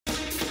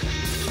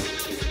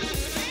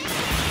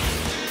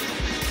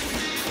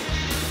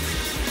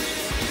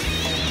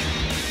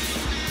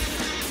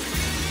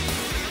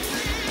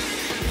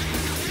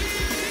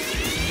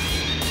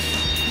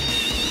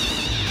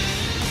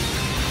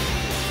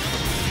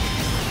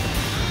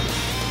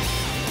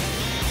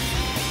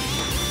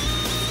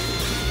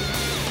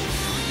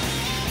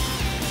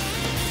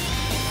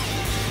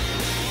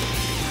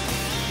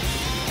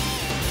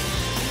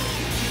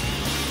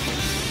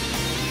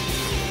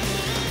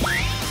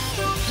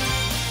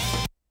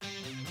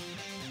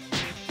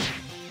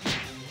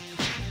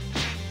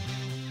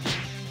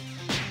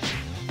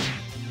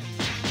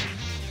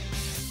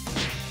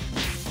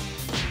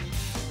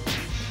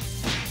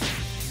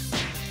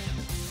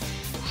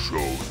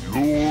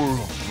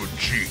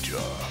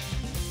Vegeta.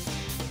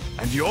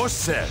 And you're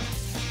Cell.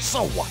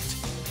 So what?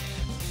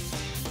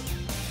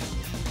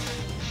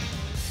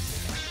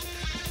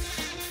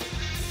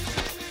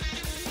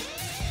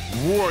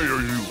 Why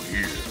are you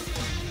here?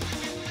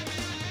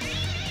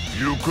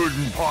 You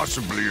couldn't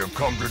possibly have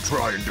come to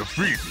try and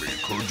defeat me,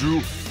 could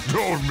you?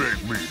 Don't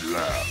make me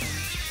laugh.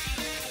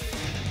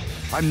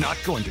 I'm not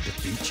going to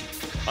defeat you.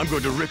 I'm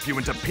going to rip you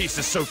into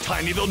pieces so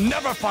tiny they'll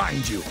never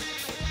find you.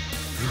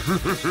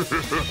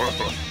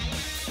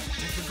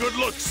 Take a good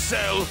look,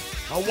 Cell.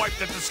 I'll wipe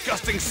that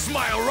disgusting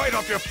smile right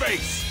off your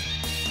face.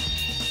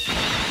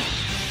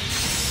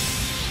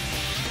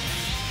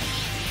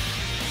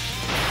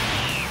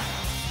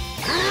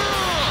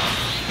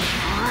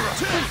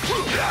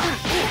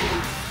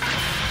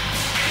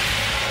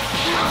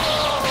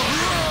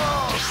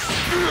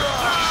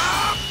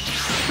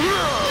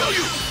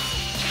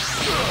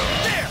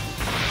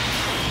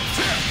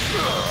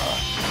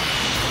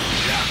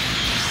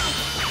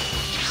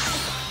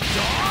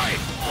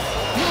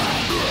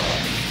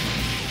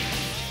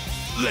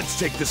 Let's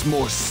take this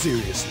more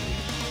seriously.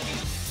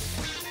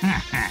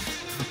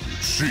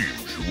 It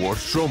seems you are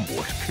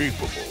somewhat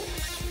capable.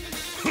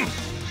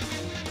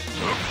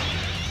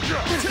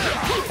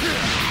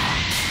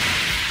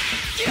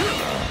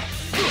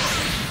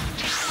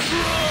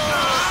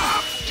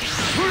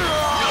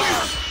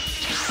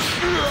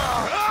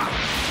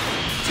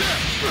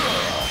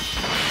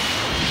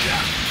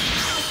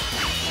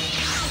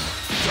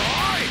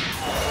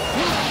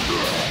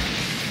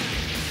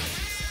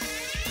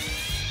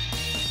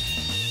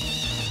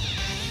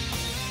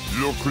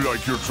 Look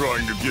like you're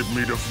trying to get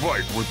me to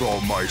fight with all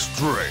my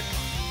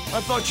strength.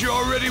 I thought you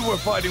already were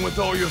fighting with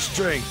all your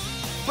strength.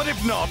 But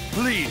if not,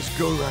 please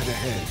go right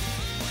ahead.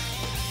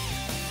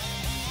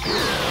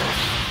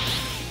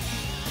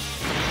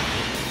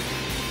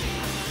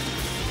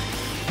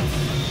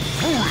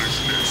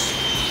 Foolishness!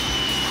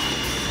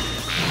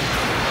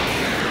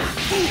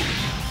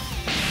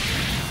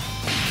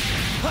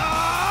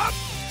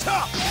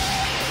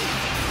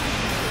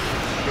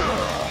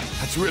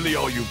 That's really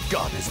all you've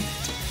got, isn't it?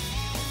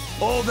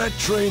 All that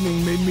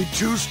training made me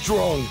too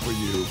strong for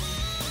you.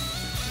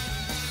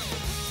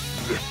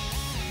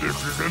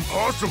 This is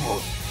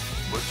impossible.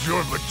 But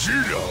you're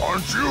Vegeta,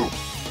 aren't you?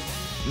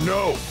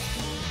 No,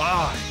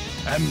 I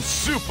am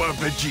Super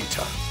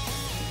Vegeta.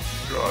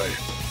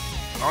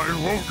 I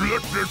won't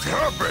let this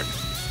happen.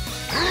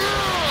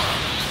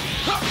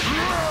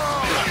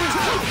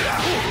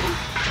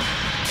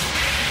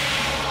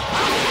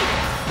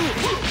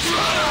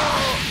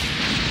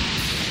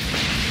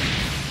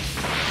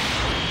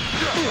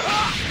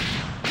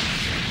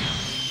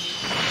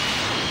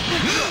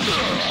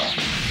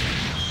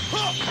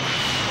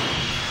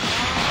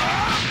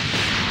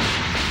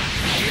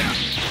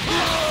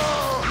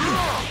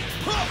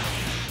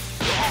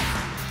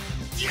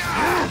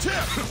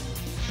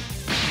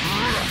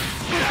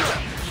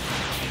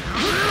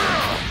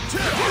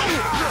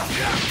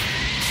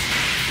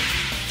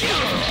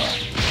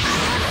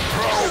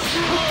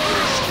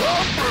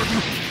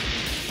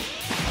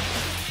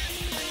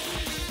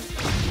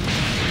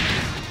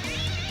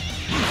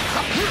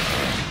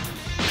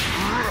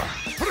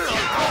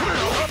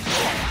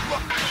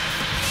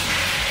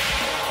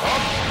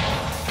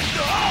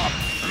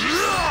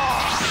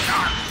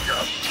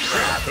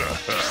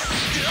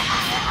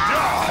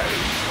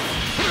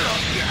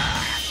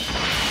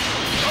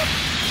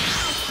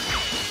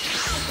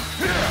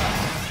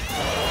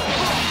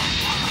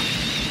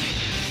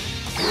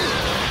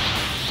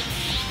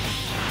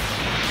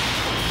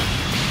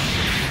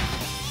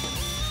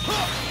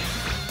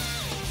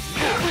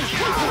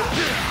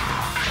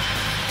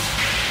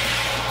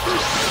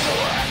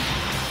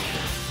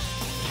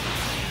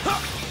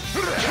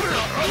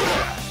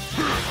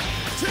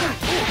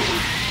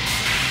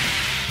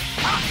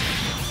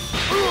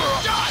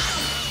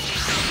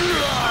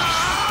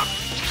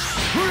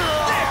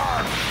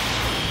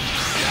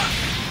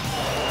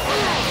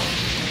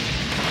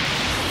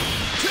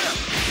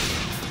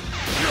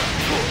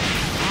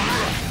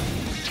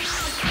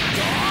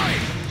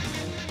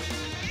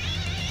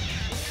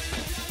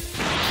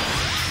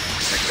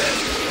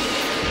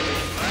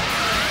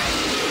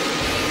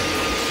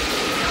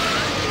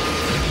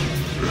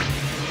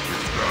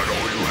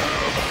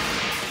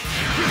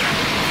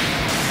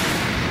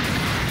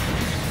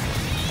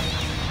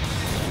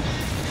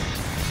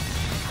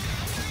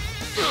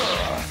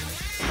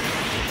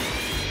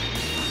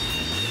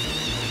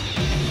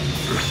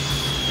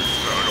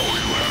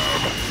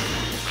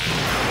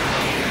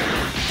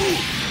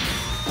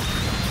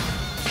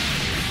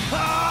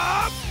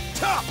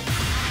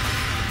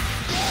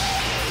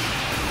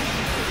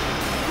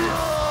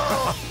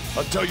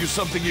 I'll tell you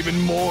something even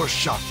more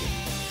shocking.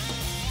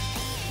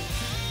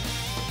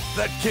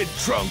 That kid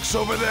Trunks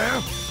over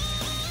there?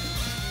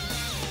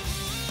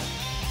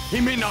 He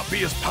may not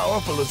be as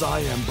powerful as I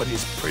am, but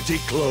he's pretty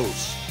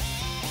close.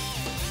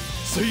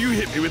 So you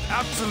hit me with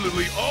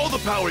absolutely all the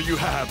power you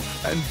have,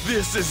 and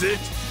this is it?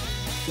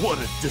 What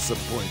a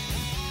disappointment.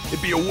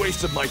 It'd be a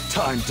waste of my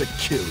time to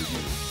kill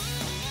you.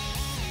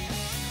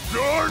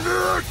 Darn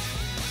it!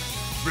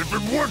 If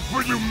it weren't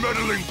for you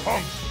meddling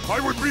punks, I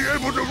would be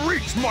able to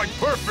reach my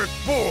perfect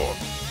form!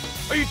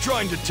 Are you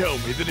trying to tell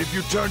me that if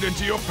you turned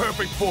into your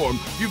perfect form,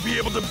 you'd be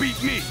able to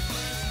beat me?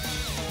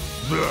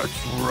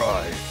 That's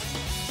right.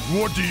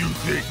 What do you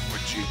think,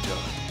 Vegeta?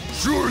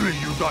 Surely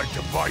you'd like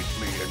to fight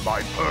me in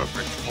my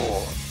perfect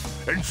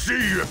form, and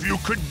see if you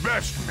could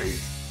best me.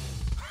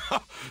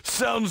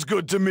 Sounds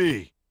good to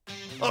me.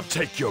 I'll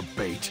take your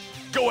bait.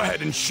 Go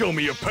ahead and show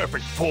me your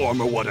perfect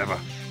form or whatever.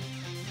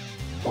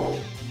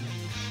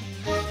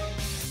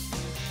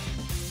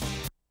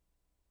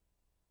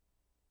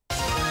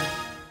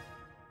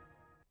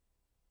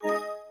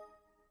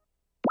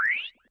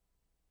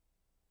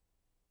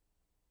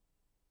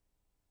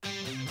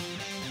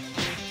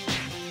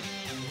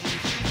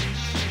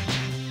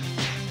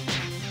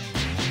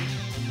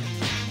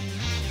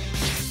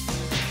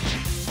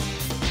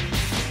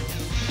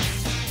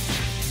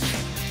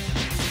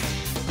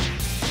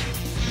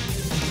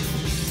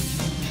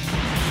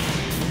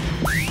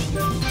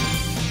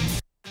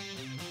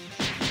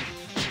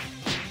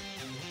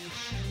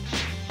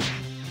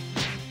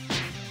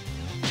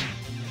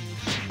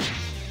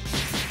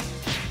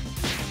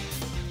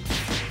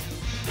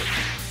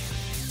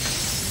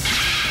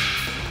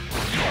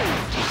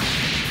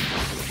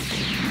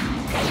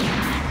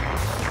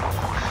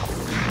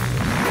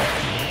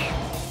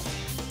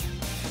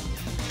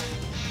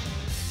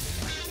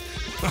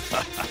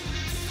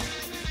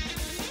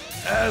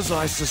 As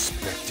I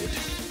suspected,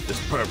 this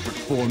perfect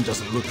form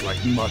doesn't look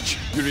like much.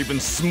 You're even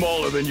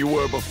smaller than you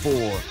were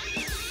before.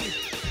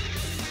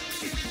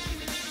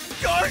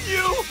 Are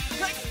you?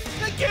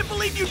 I can't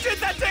believe you did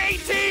that to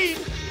 18!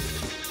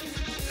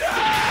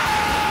 No!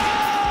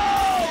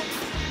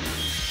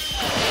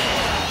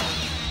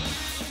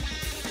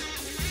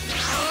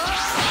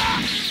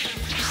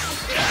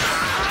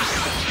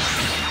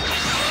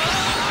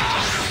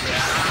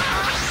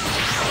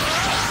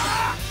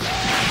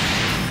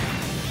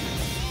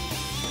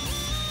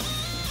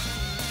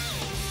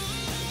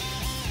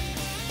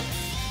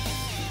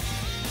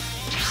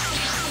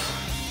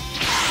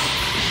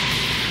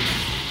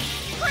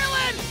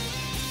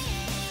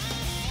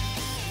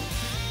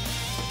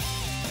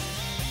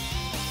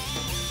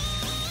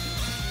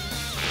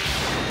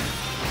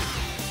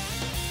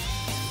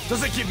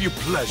 Does it give you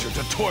pleasure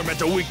to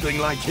torment a weakling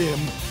like him?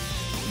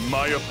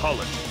 My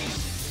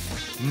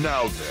apologies.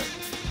 Now then,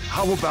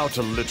 how about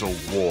a little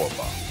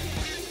warm-up?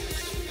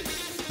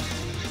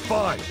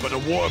 Fine, but a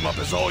warm-up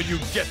is all you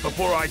get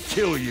before I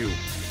kill you.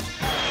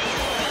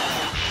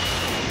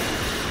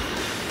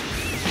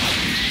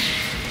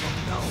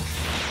 No.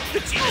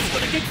 Vegeta's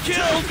gonna get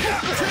killed!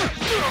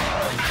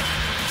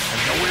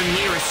 I'm nowhere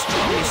near as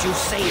strong as you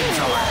Saiyans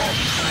are.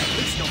 I at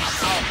least know how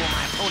powerful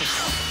my opponents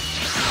are.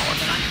 The power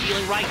that I'm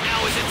feeling right now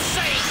is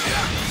insane!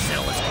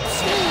 Cell is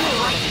concealing a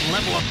frightening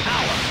level of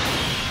power.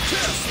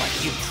 Just like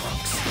you,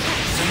 Trunks.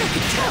 So you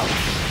can tell,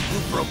 you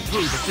broke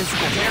through the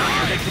physical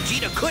barrier that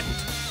Vegeta couldn't.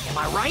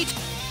 Am I right?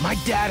 My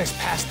dad has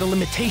passed the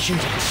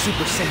limitations of the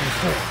Super Saiyan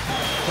form.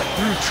 But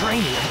through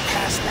training, I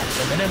passed that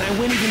limit and I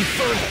went even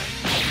further.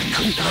 I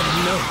couldn't let him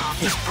know.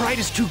 His pride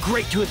is too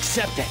great to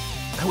accept it.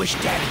 I wish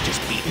Dad had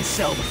just beaten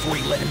Cell before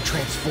he let him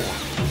transform.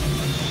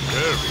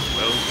 Very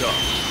well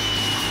done.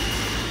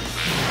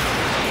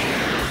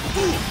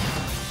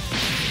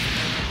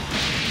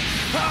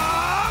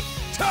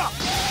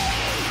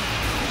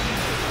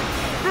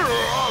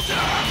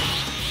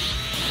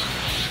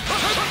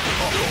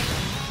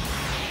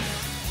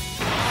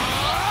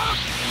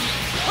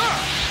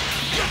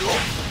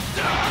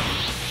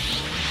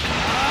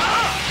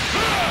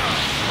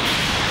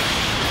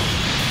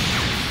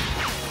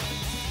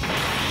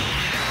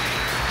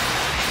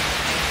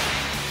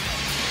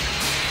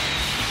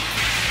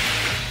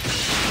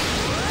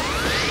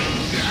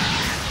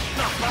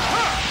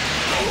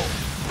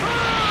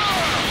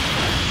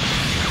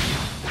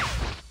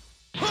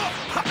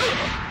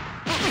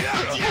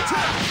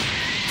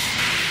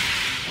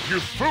 You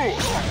fool!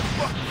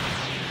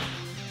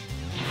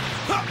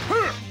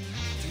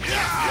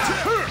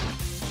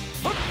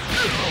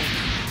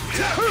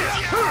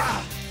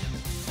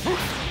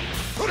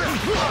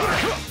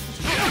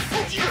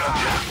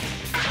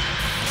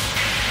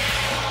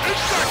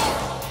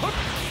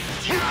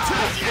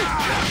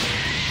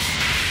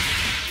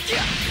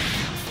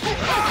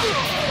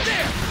 There!